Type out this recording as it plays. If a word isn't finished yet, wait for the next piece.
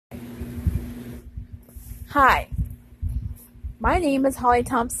Hi, my name is Holly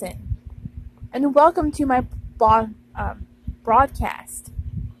Thompson, and welcome to my broadcast.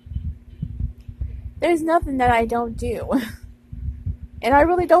 There's nothing that I don't do, and I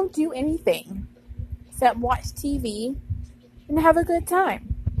really don't do anything except watch TV and have a good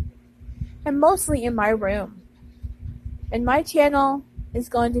time, and mostly in my room. And my channel is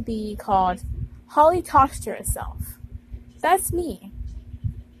going to be called Holly Talks to Herself. That's me,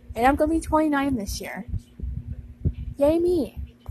 and I'm going to be 29 this year. Yay me!